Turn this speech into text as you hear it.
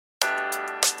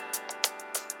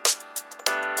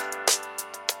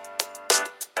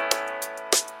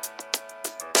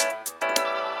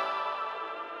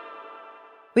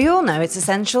We all know it's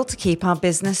essential to keep our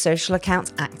business social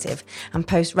accounts active and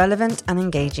post relevant and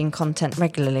engaging content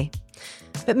regularly.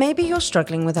 But maybe you're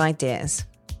struggling with ideas.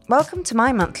 Welcome to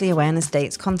my monthly Awareness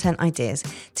Dates content ideas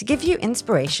to give you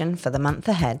inspiration for the month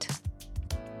ahead.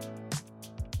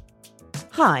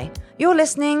 Hi, you're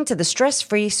listening to the Stress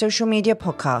Free Social Media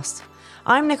Podcast.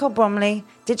 I'm Nicole Bromley,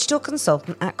 digital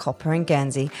consultant at Copper in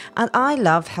Guernsey, and I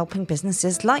love helping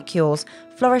businesses like yours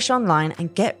flourish online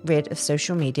and get rid of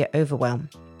social media overwhelm.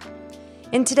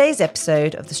 In today's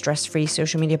episode of the Stress Free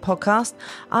Social Media Podcast,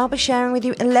 I'll be sharing with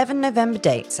you 11 November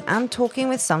dates and talking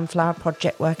with Sunflower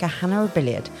Project worker Hannah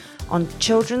Robilliard on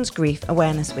Children's Grief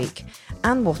Awareness Week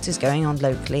and what is going on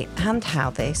locally and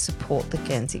how they support the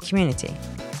Guernsey community.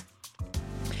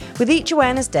 With each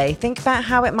Awareness Day, think about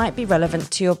how it might be relevant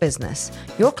to your business,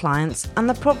 your clients, and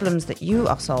the problems that you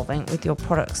are solving with your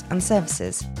products and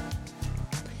services.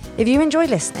 If you enjoy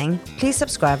listening, please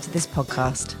subscribe to this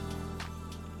podcast.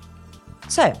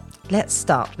 So, let's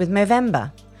start with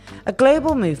Movember, a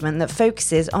global movement that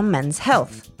focuses on men's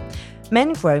health.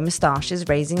 Men grow moustaches,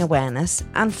 raising awareness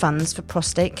and funds for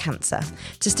prostate cancer,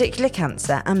 testicular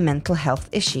cancer, and mental health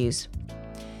issues.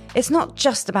 It's not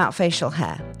just about facial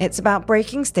hair, it's about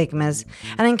breaking stigmas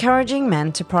and encouraging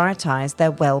men to prioritise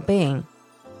their well-being.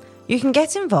 You can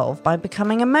get involved by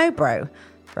becoming a Mo-Bro,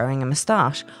 growing a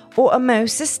moustache, or a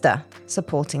Mo-Sister,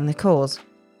 supporting the cause.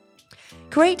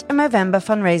 Create a Movember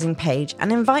fundraising page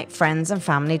and invite friends and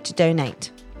family to donate.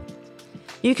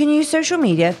 You can use social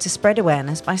media to spread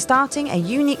awareness by starting a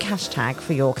unique hashtag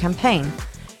for your campaign,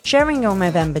 sharing your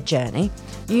Movember journey,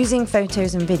 using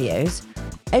photos and videos,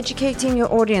 educating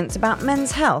your audience about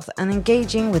men's health and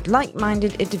engaging with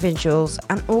like-minded individuals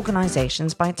and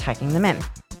organisations by tagging them in.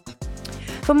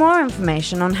 For more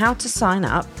information on how to sign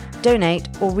up, donate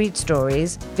or read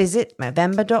stories, visit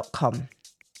Movember.com.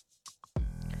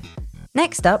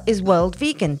 Next up is World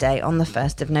Vegan Day on the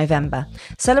 1st of November,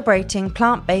 celebrating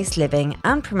plant-based living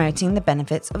and promoting the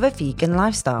benefits of a vegan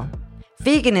lifestyle.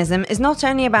 Veganism is not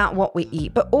only about what we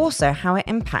eat, but also how it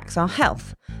impacts our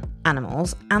health,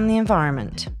 animals, and the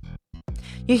environment.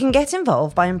 You can get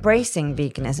involved by embracing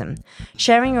veganism,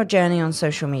 sharing your journey on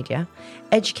social media,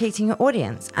 educating your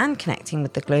audience, and connecting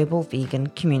with the global vegan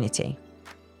community.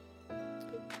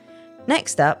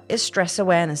 Next up is Stress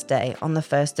Awareness Day on the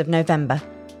 1st of November,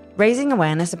 raising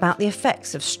awareness about the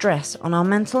effects of stress on our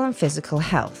mental and physical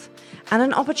health, and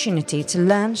an opportunity to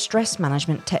learn stress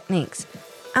management techniques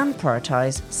and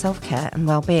prioritise self-care and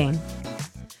well-being.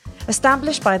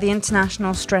 Established by the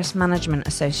International Stress Management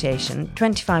Association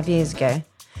 25 years ago,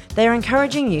 they are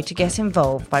encouraging you to get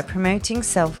involved by promoting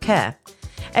self-care,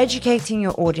 educating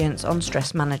your audience on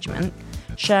stress management,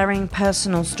 sharing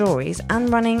personal stories,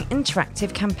 and running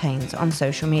interactive campaigns on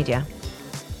social media.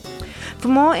 For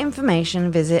more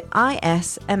information, visit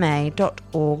isma.org.uk.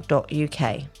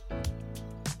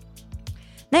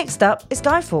 Next up is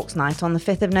Guy Fawkes Night on the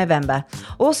 5th of November,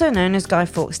 also known as Guy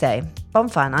Fawkes Day,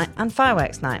 Bonfire Night and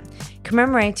Fireworks Night,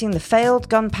 commemorating the failed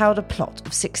gunpowder plot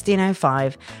of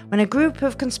 1605 when a group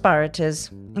of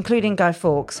conspirators, including Guy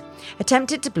Fawkes,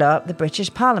 attempted to blow up the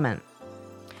British Parliament.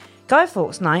 Guy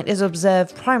Fawkes Night is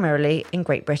observed primarily in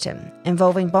Great Britain,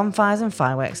 involving bonfires and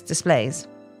fireworks displays.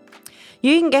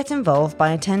 You can get involved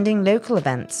by attending local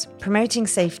events, promoting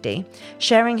safety,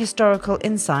 sharing historical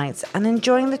insights, and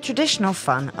enjoying the traditional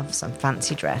fun of some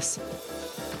fancy dress.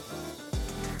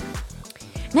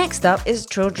 Next up is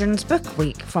Children's Book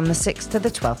Week from the 6th to the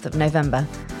 12th of November,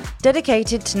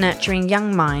 dedicated to nurturing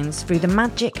young minds through the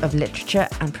magic of literature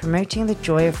and promoting the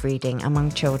joy of reading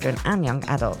among children and young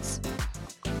adults.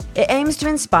 It aims to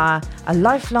inspire a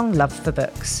lifelong love for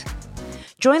books.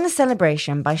 Join the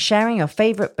celebration by sharing your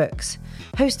favourite books,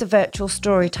 host a virtual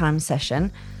storytime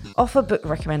session, offer book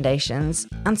recommendations,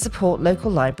 and support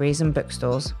local libraries and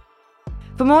bookstores.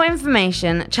 For more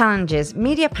information, challenges,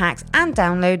 media packs, and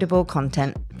downloadable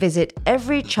content, visit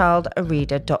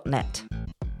everychildareader.net.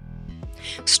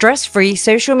 Stress Free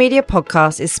Social Media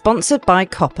Podcast is sponsored by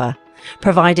Copper,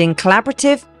 providing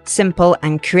collaborative, simple,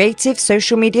 and creative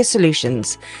social media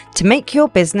solutions to make your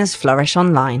business flourish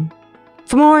online.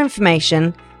 For more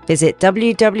information, visit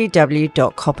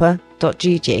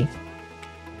www.copper.gg.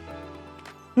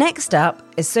 Next up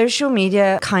is Social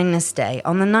Media Kindness Day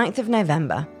on the 9th of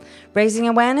November, raising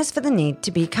awareness for the need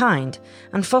to be kind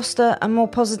and foster a more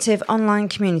positive online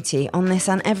community on this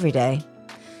and every day.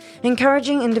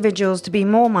 Encouraging individuals to be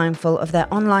more mindful of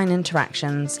their online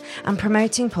interactions and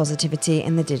promoting positivity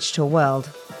in the digital world.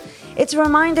 It's a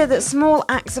reminder that small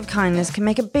acts of kindness can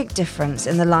make a big difference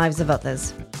in the lives of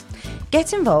others.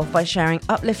 Get involved by sharing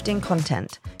uplifting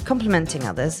content, complimenting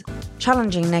others,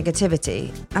 challenging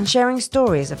negativity, and sharing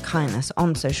stories of kindness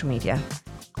on social media.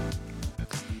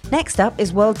 Next up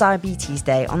is World Diabetes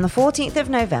Day on the 14th of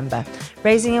November,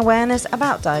 raising awareness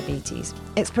about diabetes,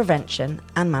 its prevention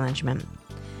and management.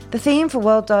 The theme for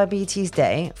World Diabetes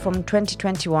Day from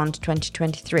 2021 to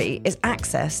 2023 is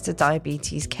access to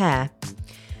diabetes care.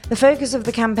 The focus of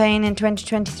the campaign in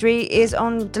 2023 is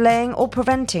on delaying or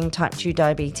preventing type 2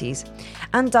 diabetes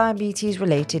and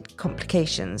diabetes-related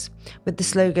complications, with the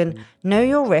slogan, "Know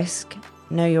your risk,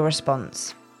 know your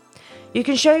response." You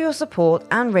can show your support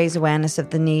and raise awareness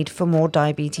of the need for more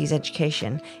diabetes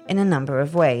education in a number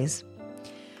of ways.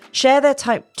 Share their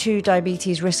type 2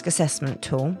 diabetes risk assessment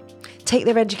tool, take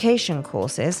their education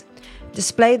courses,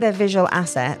 display their visual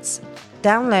assets,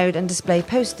 download and display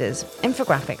posters,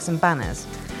 infographics and banners.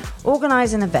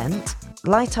 Organise an event,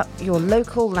 light up your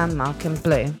local landmark in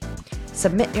blue,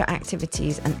 submit your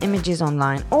activities and images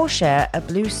online, or share a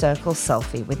blue circle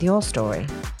selfie with your story.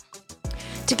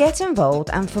 To get involved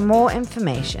and for more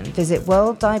information, visit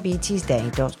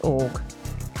worlddiabetesday.org.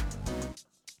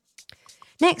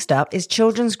 Next up is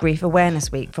Children's Grief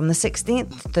Awareness Week from the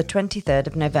 16th to the 23rd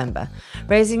of November,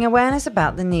 raising awareness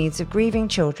about the needs of grieving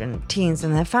children, teens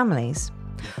and their families.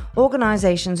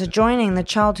 Organisations are joining the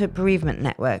Childhood Bereavement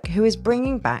Network, who is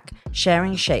bringing back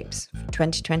Sharing Shapes for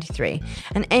 2023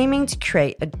 and aiming to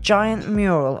create a giant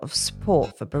mural of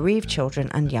support for bereaved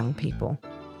children and young people.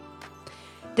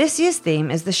 This year's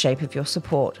theme is the shape of your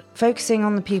support, focusing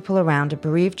on the people around a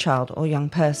bereaved child or young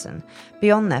person,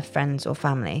 beyond their friends or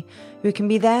family, who can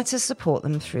be there to support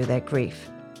them through their grief.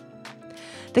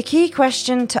 The key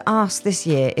question to ask this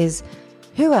year is,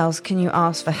 who else can you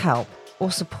ask for help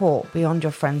or support beyond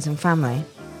your friends and family?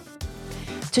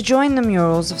 To join the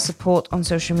murals of support on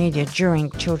social media during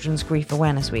Children's Grief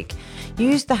Awareness Week,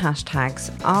 use the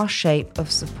hashtags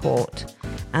 #OurShapeOfSupport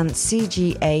and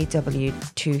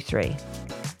CGAW23.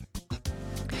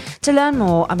 To learn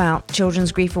more about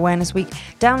Children's Grief Awareness Week,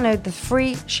 download the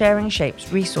free Sharing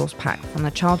Shapes resource pack from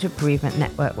the Childhood Bereavement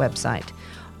Network website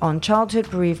on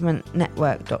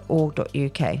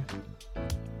childhoodbereavementnetwork.org.uk.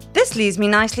 This leads me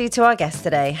nicely to our guest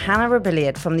today, Hannah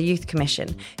Robilliard from the Youth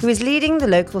Commission, who is leading the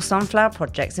local Sunflower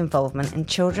Project's involvement in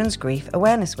Children's Grief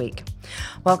Awareness Week.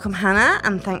 Welcome, Hannah,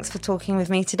 and thanks for talking with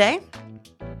me today.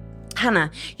 Hannah,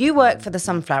 you work for the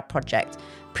Sunflower Project,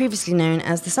 previously known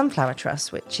as the Sunflower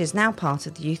Trust, which is now part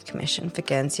of the Youth Commission for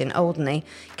Guernsey and Alderney.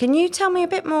 Can you tell me a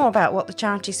bit more about what the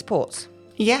charity supports?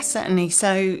 Yes, certainly.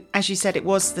 So, as you said, it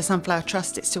was the Sunflower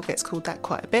Trust. It still gets called that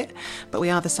quite a bit, but we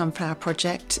are the Sunflower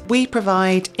Project. We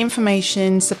provide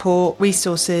information, support,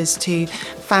 resources to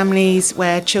families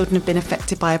where children have been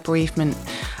affected by a bereavement.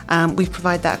 We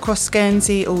provide that across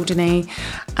Guernsey, Alderney.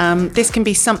 This can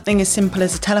be something as simple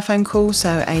as a telephone call,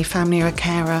 so a family or a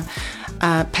carer,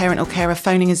 parent or carer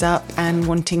phoning us up and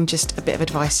wanting just a bit of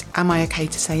advice. Am I okay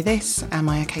to say this? Am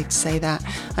I okay to say that?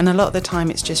 And a lot of the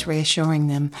time it's just reassuring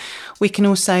them. We can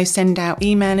also send out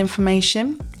email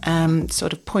information,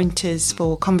 sort of pointers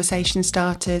for conversation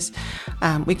starters.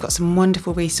 We've got some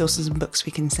wonderful resources and books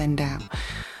we can send out.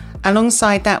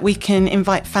 Alongside that, we can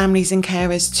invite families and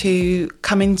carers to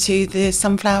come into the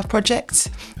Sunflower Project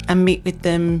and meet with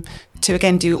them to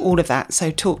again do all of that. So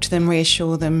talk to them,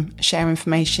 reassure them, share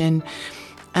information.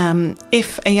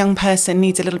 If a young person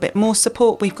needs a little bit more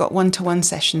support, we've got one-to-one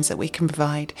sessions that we can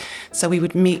provide. So we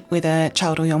would meet with a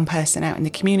child or young person out in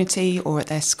the community or at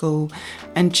their school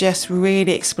and just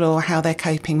really explore how they're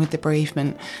coping with the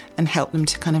bereavement and help them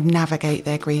to kind of navigate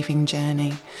their grieving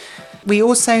journey. We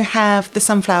also have the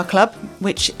Sunflower Club,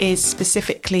 which is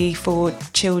specifically for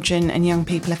children and young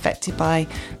people affected by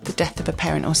the death of a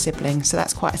parent or sibling. So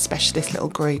that's quite a specialist little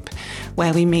group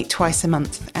where we meet twice a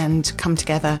month and come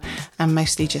together and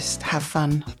mostly just have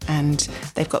fun. And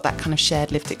they've got that kind of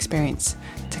shared lived experience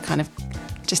to kind of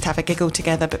just have a giggle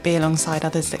together but be alongside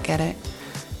others that get it.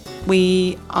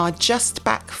 We are just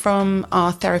back from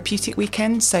our therapeutic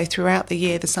weekend, so throughout the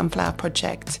year the Sunflower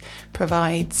Project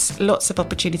provides lots of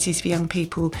opportunities for young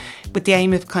people with the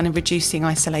aim of kind of reducing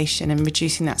isolation and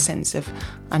reducing that sense of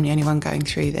I'm the only one going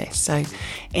through this. So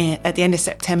at the end of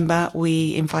September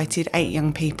we invited 8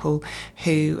 young people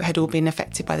who had all been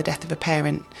affected by the death of a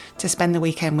parent to spend the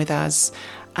weekend with us,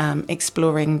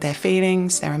 exploring their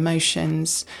feelings, their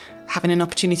emotions, having an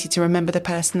opportunity to remember the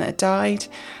person that had died.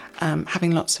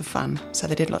 Having lots of fun. So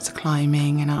they did lots of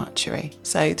climbing and archery.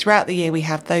 So throughout the year we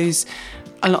have those,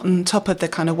 a lot on top of the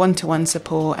kind of one-to-one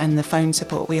support and the phone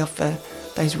support, we offer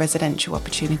those residential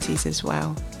opportunities as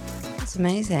well. That's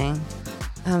amazing.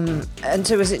 And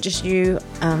so was it just you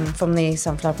from the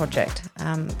Sunflower Project,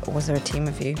 or was there a team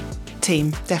of you?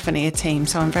 Team, definitely a team.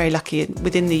 So I'm very lucky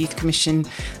within the Youth Commission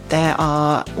there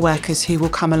are workers who will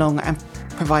come along and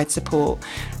provide support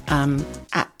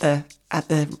at the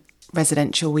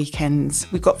residential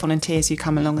weekends. We've got volunteers who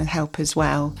come along and help as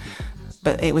well.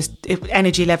 But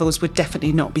energy levels would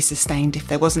definitely not be sustained if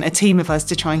there wasn't a team of us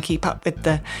to try and keep up with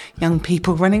the young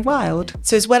people running wild.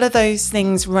 So as well as those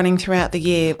things running throughout the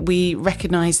year, we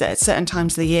recognise that at certain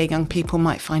times of the year, young people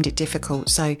might find it difficult.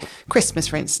 So Christmas,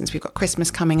 for instance, we've got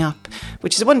Christmas coming up,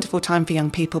 which is a wonderful time for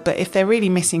young people. But if they're really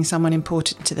missing someone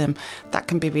important to them, that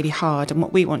can be really hard. And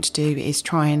what we want to do is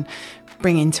try and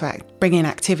bring in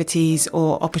activities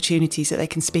or opportunities that they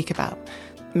can speak about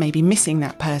maybe missing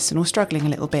that person or struggling a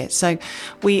little bit. So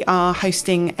we are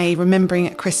hosting a Remembering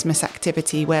at Christmas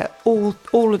activity where all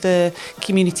of the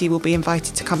community will be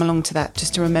invited to come along to that,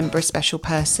 just to remember a special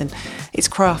person. It's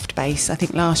craft based. I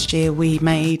think last year we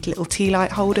made little tea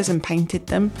light holders and painted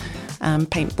them,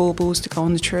 paint baubles to go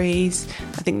on the trees.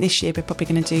 I think this year we're probably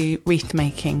going to do wreath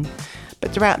making.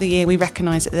 But throughout the year, we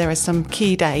recognise that there are some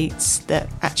key dates that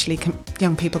actually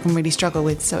young people can really struggle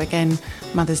with. So again,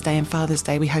 Mother's Day and Father's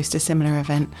Day, we host a similar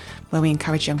event where we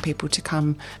encourage young people to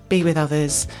come, be with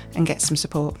others and get some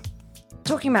support.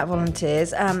 Talking about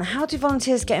volunteers, how do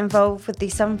volunteers get involved with the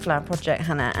Sunflower Project,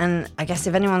 Hannah? And I guess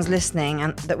if anyone's listening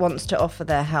and that wants to offer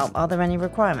their help, are there any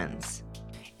requirements?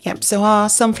 Yep, so our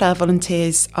Sunflower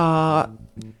volunteers are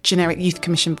generic Youth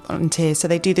Commission volunteers. So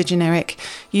they do the generic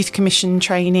Youth Commission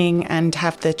training and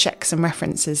have the checks and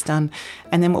references done.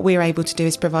 And then what we're able to do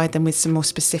is provide them with some more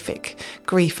specific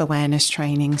grief awareness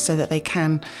training so that they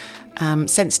can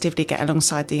sensitively get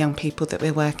alongside the young people that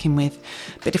we're working with.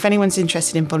 But if anyone's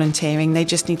interested in volunteering, they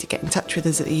just need to get in touch with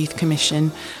us at the Youth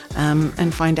Commission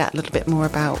and find out a little bit more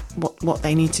about what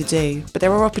they need to do. But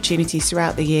there are opportunities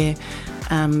throughout the year.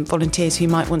 Volunteers who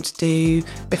might want to do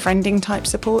befriending type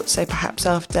support. So perhaps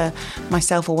after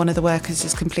myself or one of the workers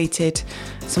has completed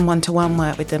some one-to-one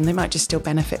work with them, they might just still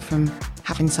benefit from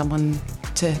having someone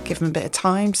to give them a bit of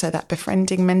time. So that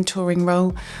befriending, mentoring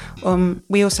role.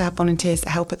 We also have volunteers that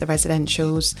help at the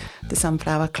residentials, the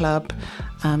Sunflower Club,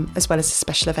 as well as the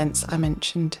special events I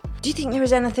mentioned. Do you think there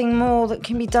is anything more that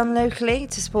can be done locally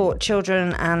to support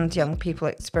children and young people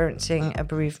experiencing a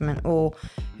bereavement or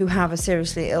who have a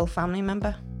seriously ill family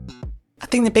member? I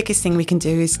think the biggest thing we can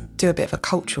do is do a bit of a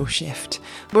cultural shift.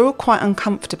 We're all quite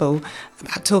uncomfortable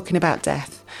about talking about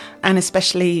death, and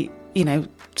especially,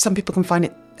 some people can find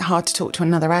it hard to talk to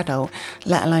another adult,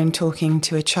 let alone talking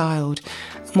to a child.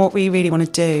 And what we really want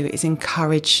to do is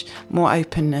encourage more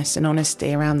openness and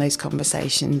honesty around those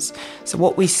conversations. So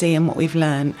what we see and what we've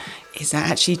learned is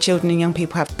that actually children and young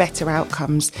people have better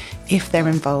outcomes if they're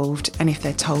involved and if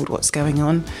they're told what's going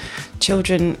on.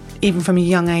 Children, even from a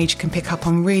young age, can pick up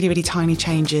on really, really tiny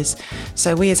changes.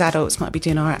 So we as adults might be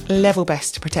doing our level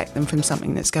best to protect them from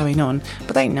something that's going on,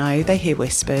 but they know, they hear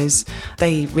whispers,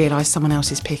 they realise someone else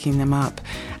is picking them up.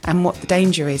 And what the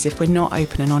danger is, if we're not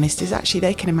open and honest, is actually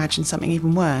they can imagine something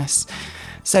even worse.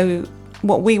 So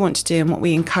what we want to do and what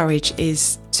we encourage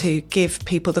is to give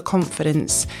people the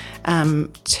confidence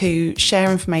to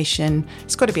share information.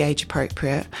 It's got to be age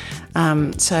appropriate.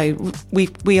 So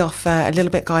we offer a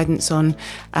little bit of guidance on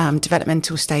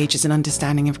developmental stages and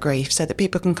understanding of grief so that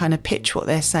people can kind of pitch what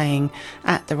they're saying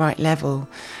at the right level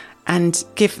and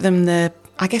give them the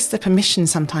permission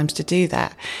sometimes to do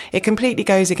that. It completely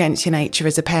goes against your nature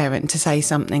as a parent to say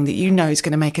something that you know is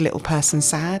going to make a little person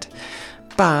sad.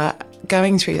 But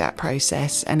going through that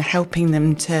process and helping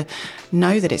them to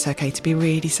know that it's okay to be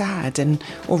really sad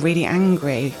or really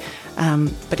angry,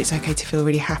 but it's okay to feel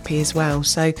really happy as well.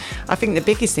 So I think the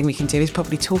biggest thing we can do is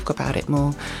probably talk about it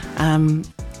more.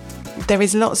 There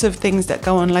is lots of things that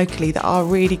go on locally that are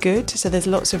really good. So there's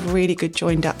lots of really good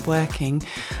joined up working.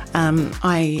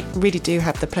 I really do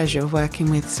have the pleasure of working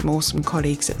with some awesome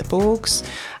colleagues at the Borgs,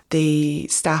 the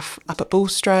staff up at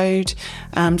Bulstrode,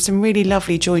 some really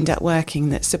lovely joined up working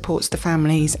that supports the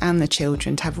families and the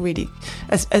children to have really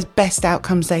as best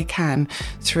outcomes they can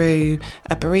through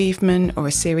a bereavement or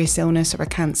a serious illness or a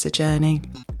cancer journey.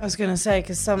 I was going to say,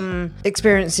 because some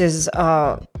experiences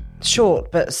are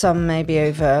short, but some may be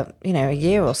over, a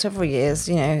year or several years.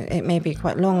 It may be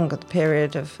quite long, the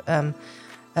period of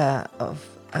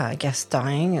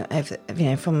dying,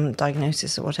 from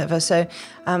diagnosis or whatever. So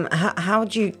how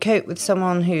do you cope with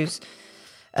someone who's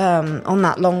on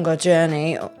that longer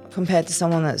journey compared to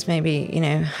someone that's maybe,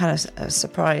 had a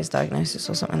surprise diagnosis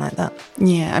or something like that?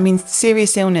 Yeah,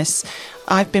 serious illness.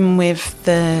 I've been with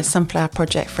the Sunflower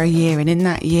Project for a year, and in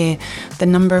that year, the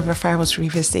number of referrals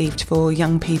we've received for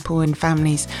young people and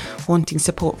families wanting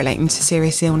support relating to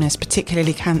serious illness,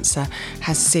 particularly cancer,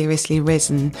 has seriously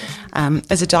risen.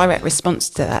 As a direct response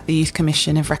to that, the Youth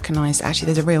Commission have recognised actually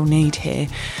there's a real need here.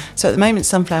 So at the moment,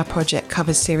 Sunflower Project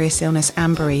covers serious illness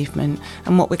and bereavement,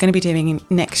 and what we're going to be doing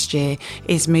next year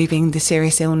is moving moving the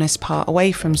serious illness part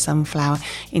away from Sunflower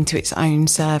into its own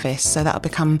service. So that'll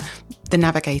become the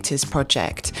Navigators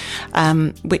project,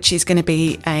 which is going to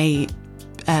be a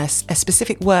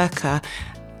specific worker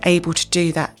able to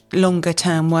do that longer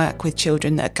term work with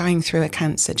children that are going through a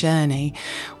cancer journey.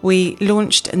 We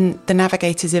launched the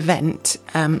Navigators event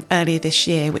earlier this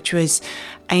year, which was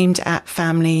aimed at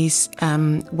families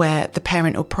where the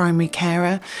parent or primary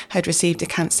carer had received a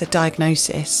cancer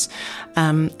diagnosis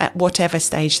at whatever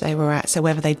stage they were at. So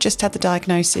whether they just had the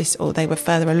diagnosis or they were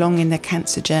further along in their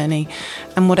cancer journey,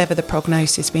 and whatever the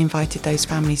prognosis, we invited those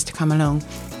families to come along.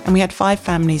 And we had 5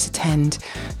 families attend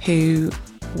who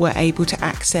were able to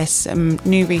access some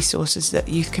new resources that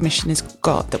Youth Commission has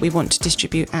got that we want to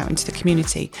distribute out into the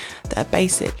community, that are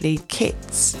basically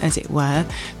kits, as it were,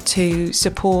 to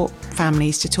support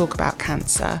families to talk about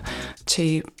cancer,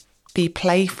 to be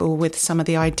playful with some of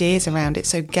the ideas around it.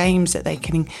 So games that they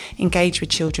can engage with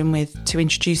children with to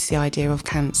introduce the idea of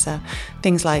cancer.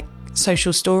 Things like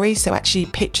social stories, so actually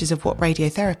pictures of what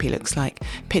radiotherapy looks like,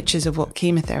 pictures of what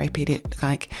chemotherapy looks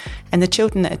like. And the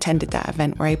children that attended that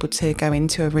event were able to go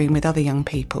into a room with other young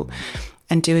people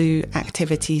and do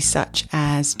activities such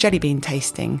as jelly bean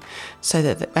tasting.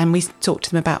 And we talked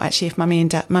to them about actually if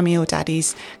mummy or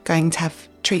daddy's going to have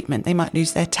treatment, they might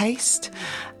lose their taste.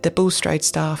 The Bulstrode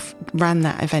staff ran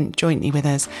that event jointly with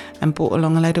us and brought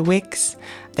along a load of wigs.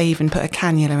 They even put a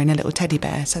cannula in a little teddy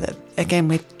bear, so that, again,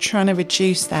 we're trying to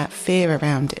reduce that fear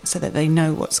around it so that they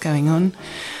know what's going on.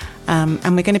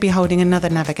 And we're going to be holding another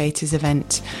Navigators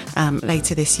event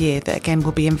later this year that, again,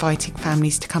 will be inviting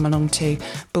families to come along to.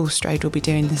 Bulstrode will be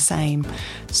doing the same.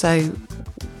 So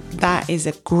that is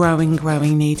a growing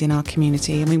need in our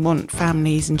community, and we want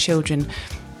families and children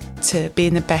to be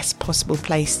in the best possible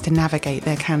place to navigate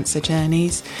their cancer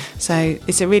journeys. So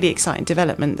it's a really exciting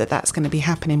development that's going to be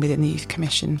happening within the Youth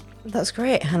Commission. That's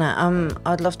great, Hannah.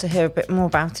 I'd love to hear a bit more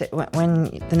about it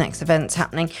when the next event's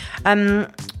happening.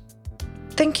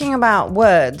 Thinking about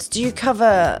words, do you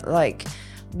cover like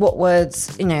what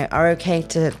words are okay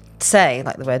to say,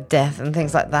 like the word death and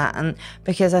things like that? And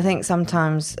because I think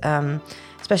sometimes,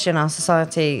 especially in our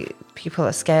society, people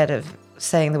are scared of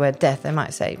saying the word death. They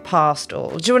might say past,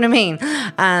 or do you know what I mean?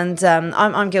 And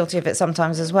I'm guilty of it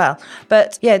sometimes as well.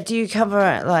 But yeah, do you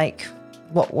cover like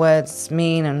what words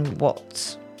mean and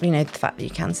what, the fact that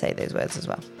you can say those words as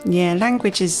well? Yeah,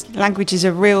 language is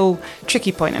a real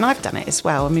tricky point, and I've done it as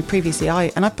well. I mean, previously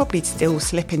I probably still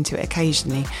slip into it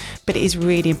occasionally, but it is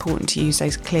really important to use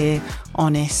those clear,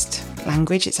 honest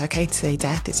language. It's okay to say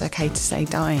death, it's okay to say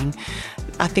dying.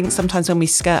 I think sometimes when we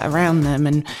skirt around them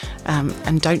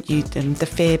and don't use them, the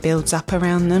fear builds up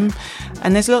around them.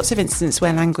 And there's lots of instances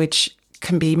where language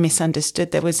can be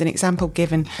misunderstood. There was an example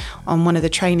given on one of the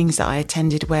trainings that I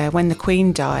attended where when the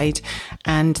Queen died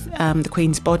and the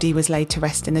Queen's body was laid to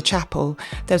rest in the chapel,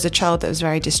 there was a child that was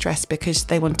very distressed because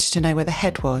they wanted to know where the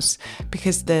head was,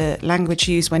 because the language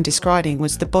used when describing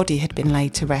was the body had been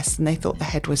laid to rest and they thought the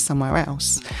head was somewhere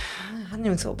else. I hadn't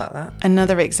even thought about that.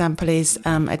 Another example is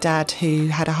a dad who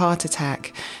had a heart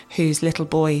attack, whose little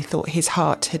boy thought his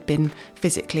heart had been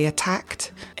physically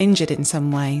attacked, injured in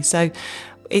some way. So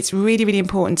it's really, really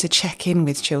important to check in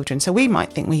with children. So we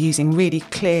might think we're using really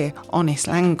clear, honest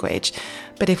language,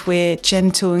 but if we're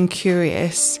gentle and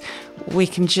curious, we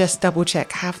can just double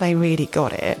check, have they really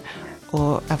got it?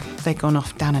 Or have they gone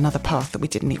off down another path that we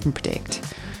didn't even predict?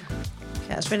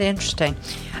 Yeah, that's really interesting.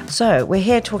 So we're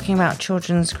here talking about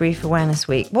Children's Grief Awareness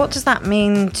Week. What does that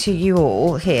mean to you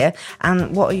all here,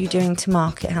 and what are you doing to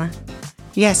mark it, Hannah?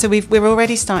 Yeah, so we're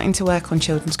already starting to work on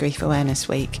Children's Grief Awareness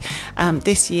Week.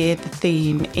 This year the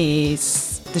theme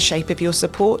is the shape of your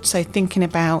support. So thinking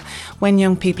about when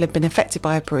young people have been affected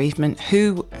by a bereavement,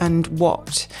 who and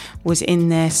what was in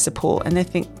their support, and they're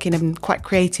thinking quite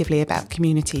creatively about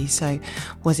community. So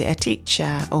was it a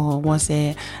teacher, or was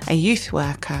it a youth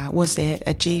worker, was it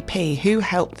a GP? Who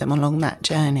helped them along that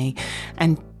journey?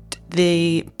 And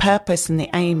the purpose and the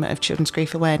aim of Children's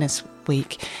Grief Awareness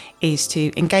Week is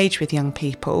to engage with young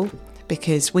people,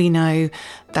 because we know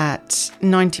that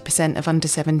 90% of under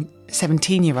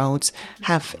 17-year-olds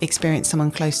have experienced someone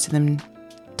close to them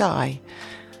die.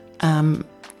 1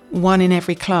 in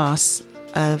every class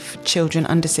of children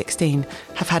under 16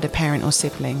 have had a parent or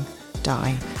sibling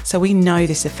die. So we know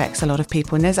this affects a lot of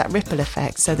people, and there's that ripple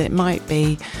effect, so that it might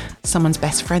be someone's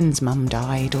best friend's mum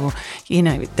died, or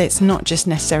it's not just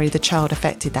necessarily the child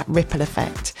affected, that ripple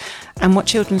effect. And what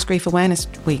Children's Grief Awareness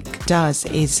Week does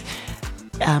is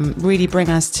really bring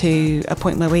us to a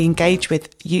point where we engage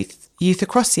with youth youth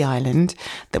across the island,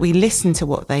 that we listen to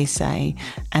what they say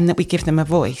and that we give them a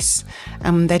voice.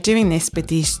 They're doing this with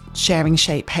these sharing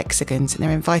shape hexagons, and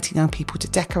they're inviting young people to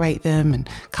decorate them and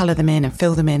colour them in and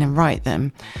fill them in and write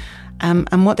them.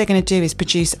 And what they're going to do is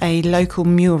produce a local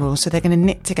mural. So they're going to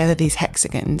knit together these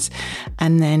hexagons,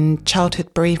 and then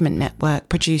Childhood Bereavement Network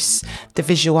produce the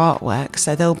visual artwork.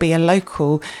 So there'll be a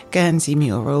local Guernsey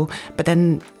mural, but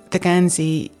then the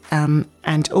Guernsey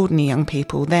and ordinary young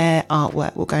people, their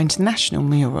artwork will go into the national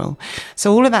mural.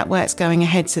 So all of that work's going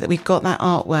ahead so that we've got that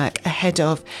artwork ahead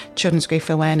of Children's Grief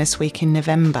Awareness Week in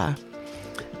November.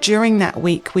 During that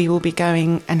week, we will be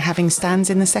going and having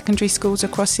stands in the secondary schools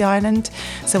across the island.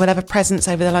 So we'll have a presence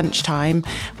over the lunchtime.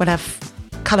 We'll have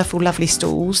colourful, lovely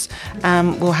stalls.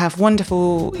 We'll have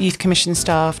wonderful Youth Commission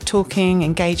staff talking,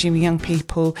 engaging with young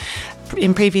people.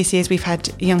 In previous years, we've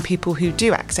had young people who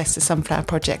do access the Sunflower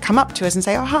Project come up to us and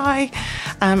say, "Oh, hi,"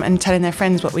 and telling their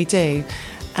friends what we do.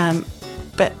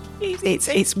 But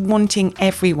it's wanting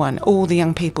everyone, all the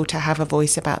young people, to have a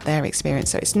voice about their experience.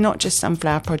 So it's not just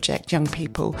Sunflower Project young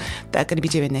people that are going to be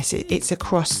doing this. It's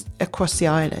across the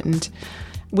island.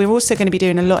 We're also going to be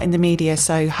doing a lot in the media,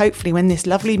 so hopefully when this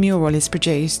lovely mural is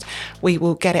produced, we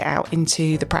will get it out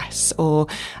into the press or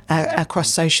across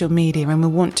social media, and we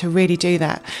want to really do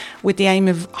that with the aim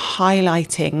of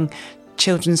highlighting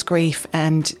children's grief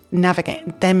and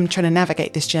trying to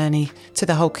navigate this journey to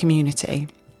the whole community.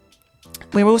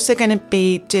 We're also going to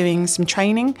be doing some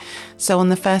training. So on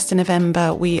the 1st of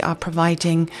November, we are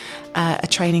providing a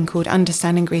training called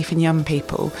Understanding Grief in Young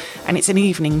People. And it's an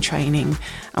evening training.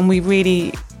 And we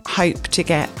really hope to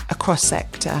get a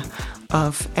cross-sector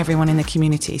of everyone in the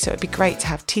community. So it'd be great to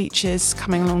have teachers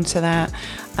coming along to that,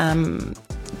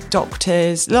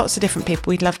 doctors, lots of different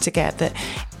people. We'd love to get that.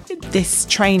 This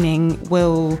training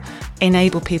will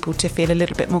enable people to feel a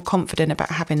little bit more confident about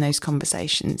having those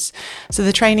conversations. So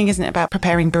the training isn't about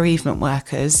preparing bereavement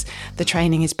workers. The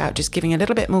training is about just giving a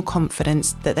little bit more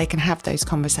confidence that they can have those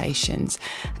conversations,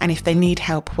 and if they need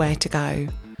help, where to go.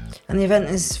 And the event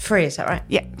is free, is that right?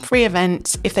 Yeah, free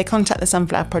event. If they contact the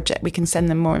Sunflower Project, we can send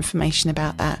them more information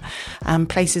about that.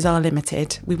 Places are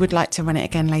limited. We would like to run it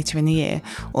again later in the year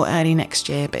or early next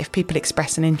year, but if people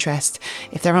express an interest,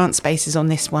 if there aren't spaces on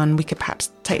this one, we could perhaps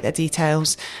take their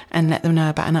details and let them know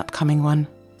about an upcoming one.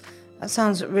 That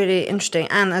sounds really interesting,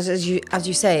 and as you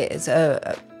say,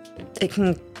 it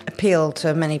can appeal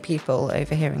to many people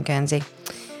over here in Guernsey.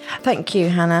 Thank you,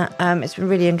 Hannah. It's been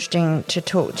really interesting to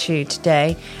talk to you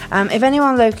today. If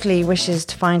anyone locally wishes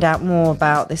to find out more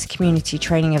about this community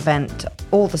training event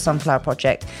or the Sunflower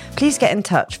Project, please get in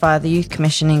touch via the Youth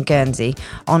Commission in Guernsey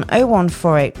on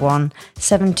 01481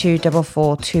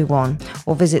 724421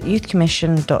 or visit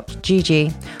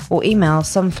youthcommission.gg or email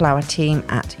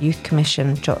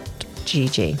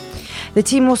sunflowerteam@youthcommission.gg. The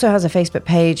team also has a Facebook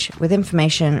page with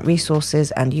information,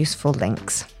 resources and useful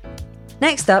links.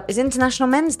 Next up is International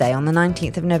Men's Day on the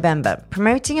 19th of November,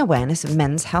 promoting awareness of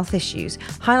men's health issues,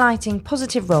 highlighting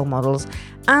positive role models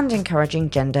and encouraging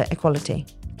gender equality.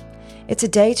 It's a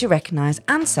day to recognise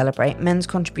and celebrate men's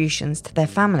contributions to their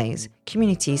families,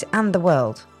 communities and the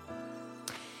world.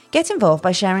 Get involved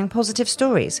by sharing positive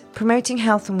stories, promoting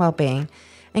health and well-being,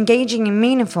 engaging in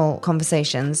meaningful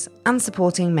conversations and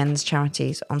supporting men's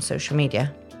charities on social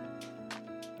media.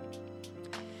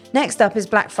 Next up is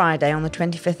Black Friday on the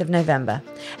 25th of November,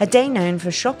 a day known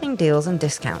for shopping deals and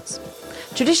discounts.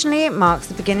 Traditionally, it marks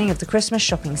the beginning of the Christmas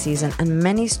shopping season, and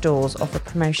many stores offer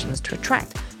promotions to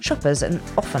attract shoppers and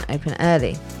often open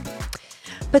early.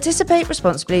 Participate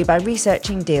responsibly by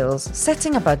researching deals,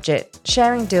 setting a budget,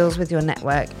 sharing deals with your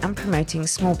network and promoting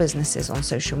small businesses on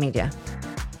social media.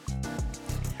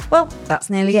 Well, that's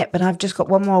nearly it, but I've just got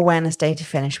one more awareness day to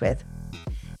finish with.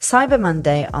 Cyber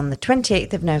Monday on the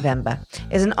 28th of November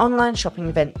is an online shopping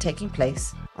event taking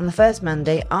place on the first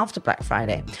Monday after Black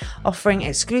Friday, offering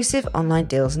exclusive online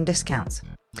deals and discounts.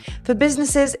 For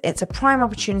businesses, it's a prime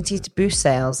opportunity to boost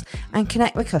sales and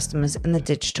connect with customers in the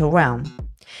digital realm.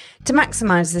 To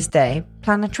maximise this day,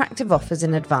 plan attractive offers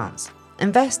in advance,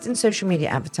 invest in social media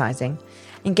advertising,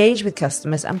 engage with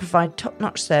customers and provide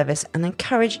top-notch service, and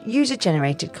encourage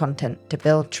user-generated content to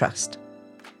build trust.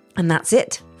 And that's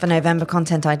it for November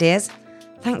content ideas.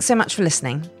 Thanks so much for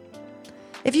listening.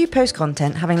 If you post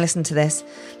content having listened to this,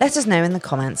 let us know in the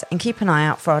comments and keep an eye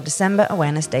out for our December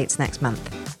awareness dates next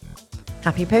month.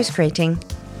 Happy post creating.